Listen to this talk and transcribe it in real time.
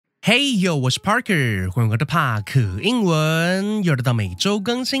Hey yo， 我是 Parker， 欢迎回到怕渴英文，又来到每周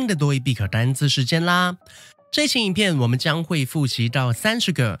更新的多益必考单字时间啦。这期影片我们将会复习到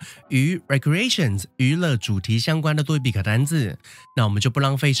30个与 recreations 娱乐主题相关的多益必考单字，那我们就不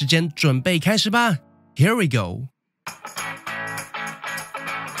浪费时间，准备开始吧。Here we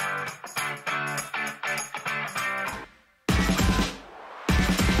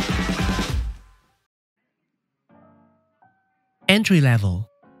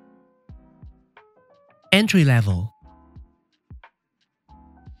level。Entry level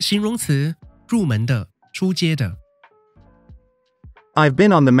形容词，入门的，初阶的。 I've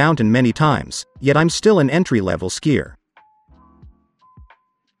been on the mountain many times, yet I'm still an entry-level skier.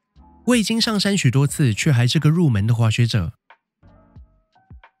 我已经上山许多次，却还是个入门的滑雪者。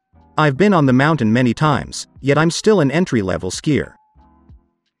 I've been on the mountain many times, yet I'm still an entry-level skier.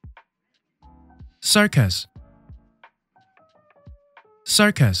 Circus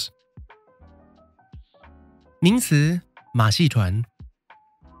名词，马戏团。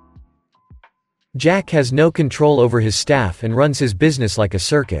 Jack has no control over his staff and runs his business like a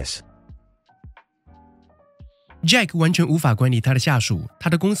circus. Jack 完全无法管理他的下属，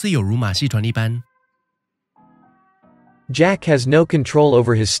他的公司有如马戏团一般。 Jack has no control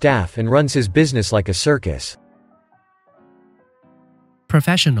over his staff and runs his business like a circus.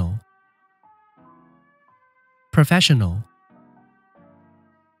 Professional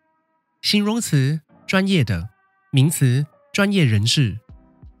形容词，专业的，名词，专业人士。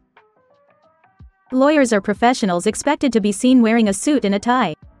 Lawyers are professionals expected to be seen wearing a suit and a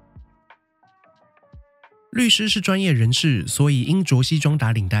tie. 律师是专业人士，所以应着西装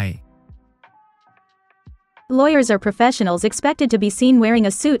打领带。 Lawyers are professionals expected to be seen wearing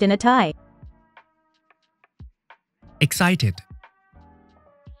a suit and a tie.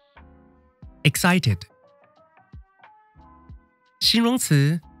 Excited 形容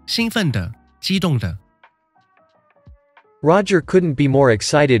词，兴奋的，激动的。 Roger couldn't be more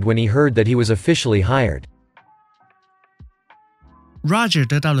excited when he heard that he was officially hired. Roger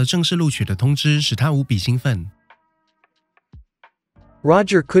得到了正式录取的通知，使他无比兴奋。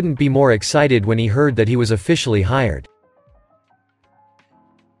 Roger couldn't be more excited when he heard that he was officially hired.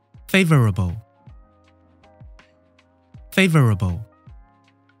 Favorable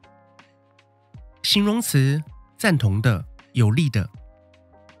形容词，赞同的，有利的。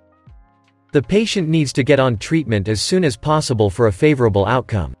 The patient needs to get on treatment as soon as possible for a favorable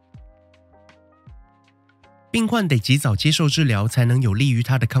outcome. 病患得及早接受治疗，才能有利于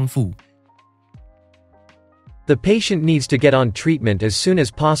他的康复。 The patient needs to get on treatment as soon as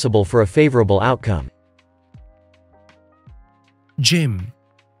possible for a favorable outcome. Gym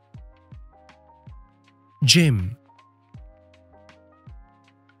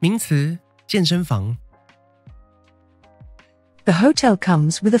名词，健身房。 The hotel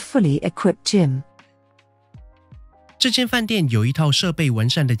comes with a fully equipped gym. 这间饭店有一套设备完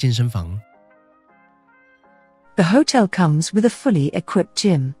善的健身房。 The hotel comes with a fully equipped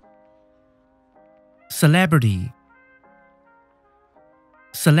gym. Celebrity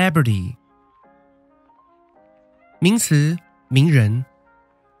名词，名人。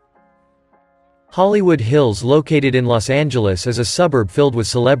 Hollywood Hills, located in Los Angeles, is a suburb filled with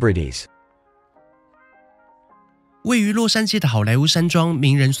celebrities. 位于洛杉矶的好莱坞山庄，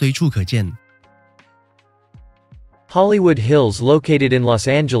名人随处可见。 Hollywood Hills, located in Los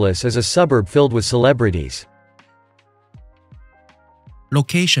Angeles, is a suburb filled with celebrities.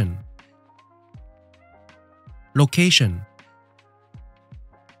 Location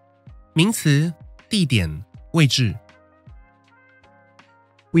名词，地点，位置。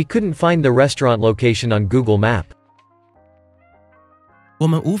 We couldn't find the restaurant location on Google Map. 我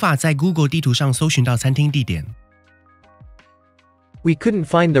们无法在 Google 地图上搜寻到餐厅地点。 We couldn't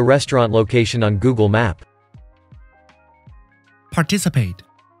find the restaurant location on Google Map. Participate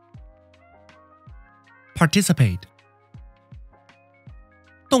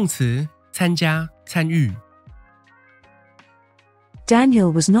动词，参加，参与。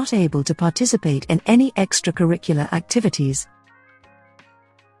 Daniel was not able to participate in any extracurricular activities.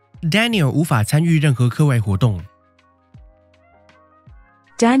 Daniel 无法参与任何课外活动。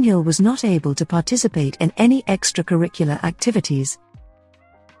 Daniel was not able to participate in any extracurricular activities.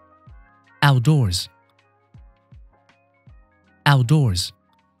 Outdoors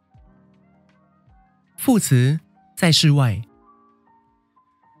副词，在室外。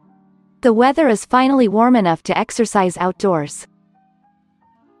 The weather is finally warm enough to exercise outdoors.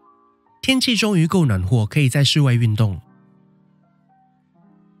 天气终于够暖和，可以在室外运动。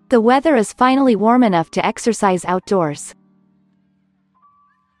 The weather is finally warm enough to exercise outdoors.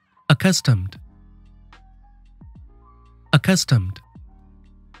 Accustomed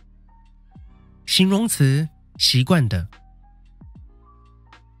形容词习惯的。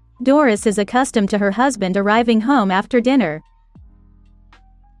Doris is accustomed to her husband arriving home after dinner.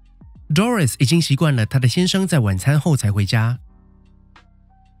 Doris 已经习惯了她的先生在晚餐后才回家。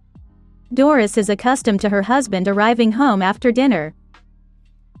Doris is accustomed to her husband arriving home after dinner.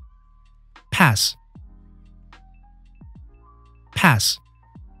 Pass. Pass.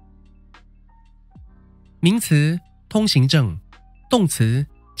 名词通行证，动词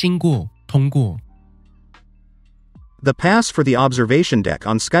经过通过。The pass for the observation deck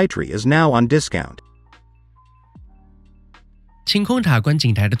on Skytree is now on discount. 晴空塔观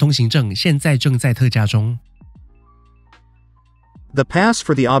景台的通行证现在正在特价中。The pass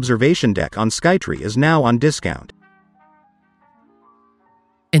for the observation deck on Skytree is now on discount.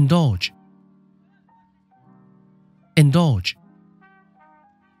 Indulge. Indulge.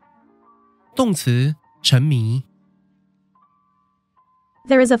 动词沉迷。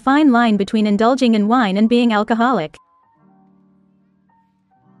There is a fine line between indulging in wine and being alcoholic.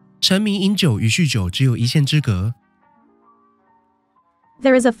 沉迷饮酒与酗酒只有一线之隔。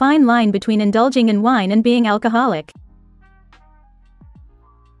There is a fine line between indulging in wine and being alcoholic.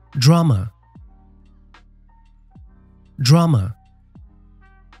 Drama. Drama.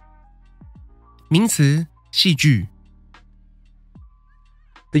 名词戏剧。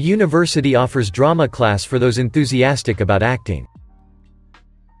The university offers drama class for those enthusiastic about acting.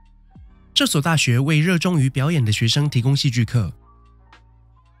 这所大学为热衷于表演的学生提供戏剧课。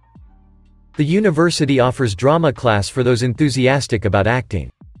The university offers drama class for those enthusiastic about acting.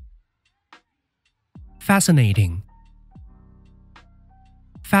 Fascinating.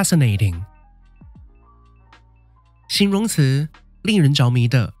 Fascinating. 形容词令人着迷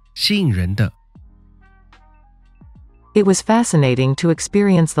的，吸引人的。It was fascinating to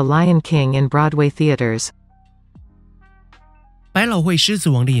experience The Lion King in Broadway theaters. 百老汇狮子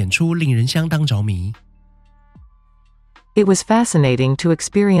王的演出令人相当着迷。It was fascinating to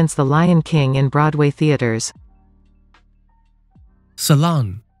experience The Lion King in Broadway theaters.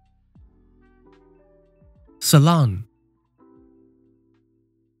 Salon. Salon.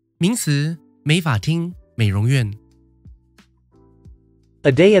 名词美发厅、美容院。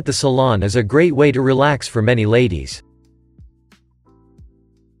A day at the salon is a great way to relax for many ladies.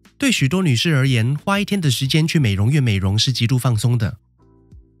 对许多女士而言，花一天的时间去美容院美容是极度放松的。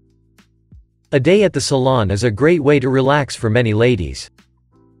A day at the salon is a great way to relax for many ladies.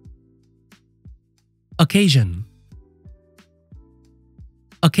 Occasion.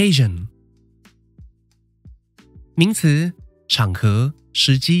 Occasion. 名词场合、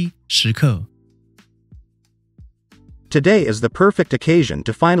时机、时刻。Today is the perfect occasion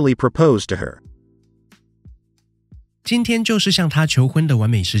to finally propose to her. 今天就是向她求婚的完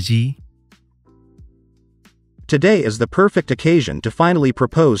美时机。Today is the perfect occasion to finally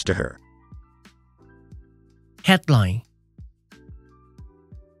propose to her. Headline.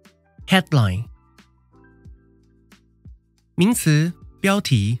 Headline. 名词标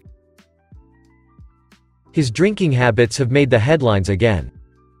题。His drinking habits have made the headlines again.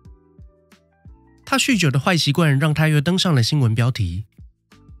 他酗酒的坏习惯让他又登上了新闻标题。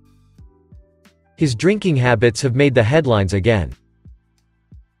His drinking habits have made the headlines again.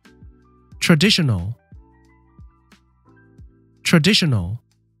 Traditional. Traditional.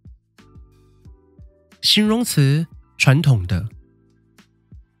 形容词传统的。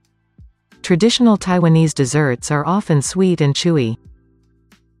Traditional Taiwanese desserts are often sweet and chewy.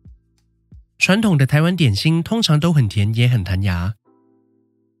 传统的台湾点心通常都很甜也很弹牙。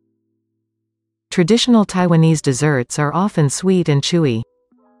Traditional Taiwanese desserts are often sweet and chewy.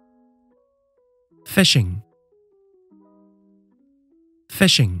 Fishing.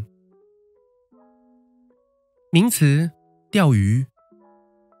 Fishing. 名词钓鱼。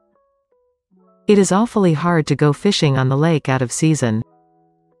It is awfully hard to go fishing on the lake out of season.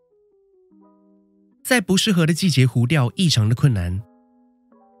 在不适合的季节湖钓异常的困难。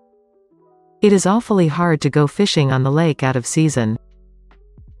It is awfully hard to go fishing on the lake out of season.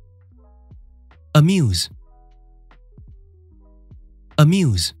 Amuse.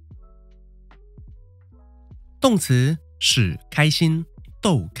 Amuse. 动词使开心，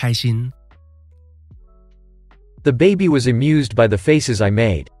逗开心。The baby was amused by the faces I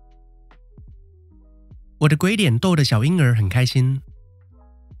made. 我的鬼脸逗得小婴儿很开心。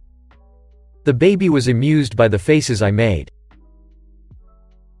The baby was amused by the faces I made.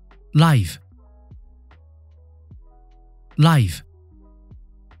 Live. Live.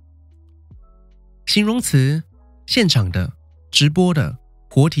 形容词现场的，直播的，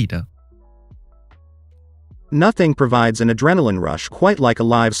活体的。Nothing provides an adrenaline rush quite like a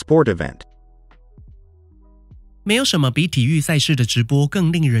live sport event. 没有什么比体育赛事的直播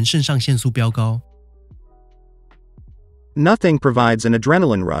更令人肾上腺素飙高。Nothing provides an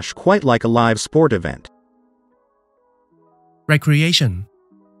adrenaline rush quite like a live sport event. Recreation.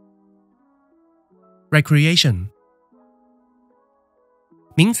 Recreation.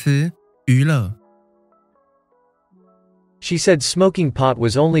 名词，娱乐。She said smoking pot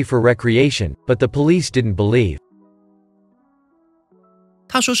was only for recreation, but the police didn't believe.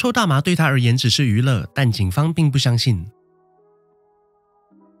 她说抽大麻对她而言只是娱乐，但警方并不相信。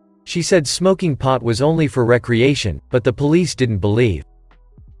She said smoking pot was only for recreation, but the police didn't believe.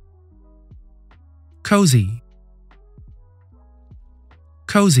 Cozy.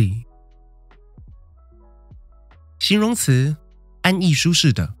 Cozy. 形容词，安逸舒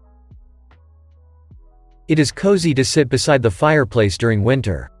适的。It is cozy to sit beside the fireplace during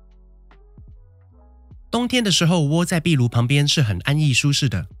winter. 冬天的时候窝在壁炉旁边是很安逸舒适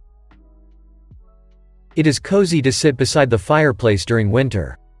的。It is cozy to sit beside the fireplace during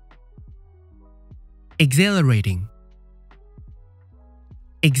winter. Exhilarating.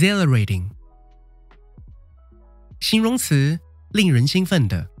 Exhilarating. 形容词，令人兴奋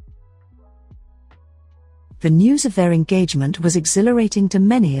的。The news of their engagement was exhilarating to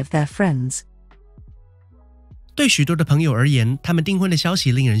many of their friends. 对许多的朋友而言，他们订婚的消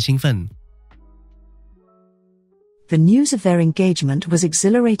息令人兴奋。The news of their engagement was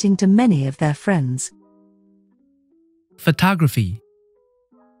exhilarating to many of their friends. Photography.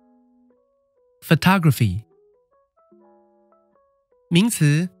 Photography. 名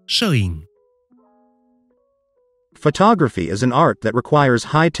词，摄影。Photography is an art that requires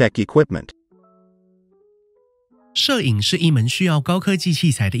high-tech equipment. 摄影是一门需要高科技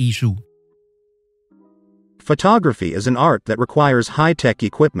器材的艺术。Photography is an art that requires high-tech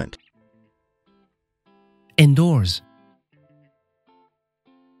equipment. Indoors.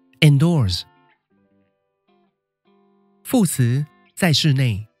 Indoors. 副词，在室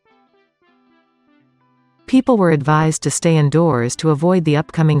内。People were advised to stay indoors to avoid the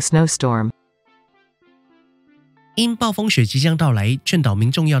upcoming snowstorm. 因暴风雪即将到来，劝导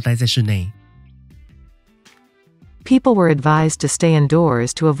民众要待在室内。People were advised to stay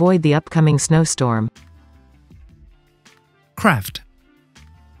indoors to avoid the upcoming snowstorm. Craft.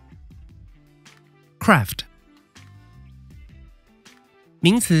 Craft.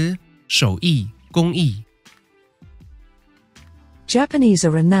 名词，手艺、工艺。Japanese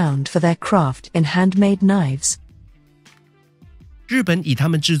are renowned for their craft in handmade knives. 日本以他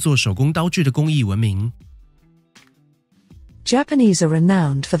们制作手工刀具的工艺闻名。Japanese are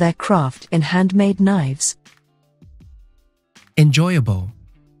renowned for their craft in handmade knives. Enjoyable.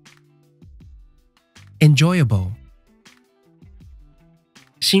 Enjoyable.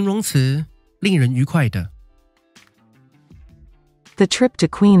 形容词，令人愉快的。The trip to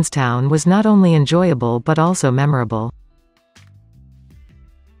Queenstown was not only enjoyable but also memorable.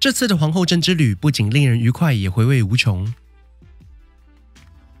 这次的皇后镇之旅不仅令人愉快，也回味无穷。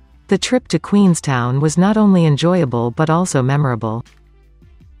The trip to Queenstown was not only enjoyable but also memorable.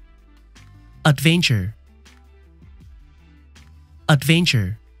 Adventure.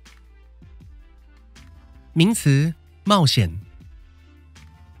 Adventure. 名词，冒险。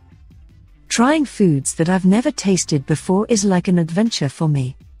Trying foods that I've never tasted before is like an adventure for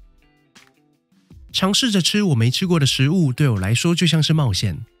me. 尝试着吃我没吃过的食物，对我来说就像是冒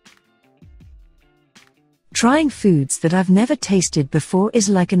险。Trying foods that I've never tasted before is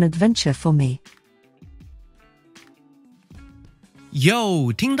like an adventure for me.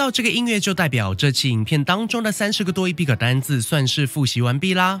 Yo， 听到这个音乐就代表这期影片当中的30个多益必考单字算是复习完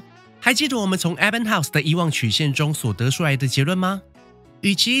毕啦。还记得我们从 Ebbinghaus 的遗忘曲线中所得出来的结论吗？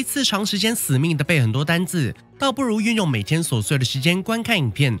与其一次长时间死命的背很多单字，倒不如运用每天琐碎的时间观看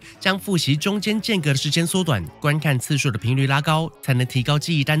影片，将复习中间间隔的时间缩短，观看次数的频率拉高，才能提高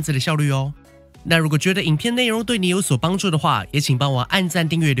记忆单字的效率哦。那如果觉得影片内容对你有所帮助的话，也请帮我按赞、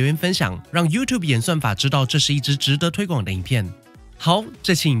订阅、留言、分享，让 YouTube 演算法知道这是一支值得推广的影片。好，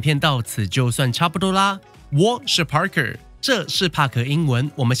这期影片到此就算差不多啦。我是 Parker， 这是帕克英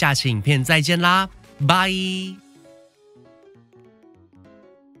文，我们下期影片再见啦，拜。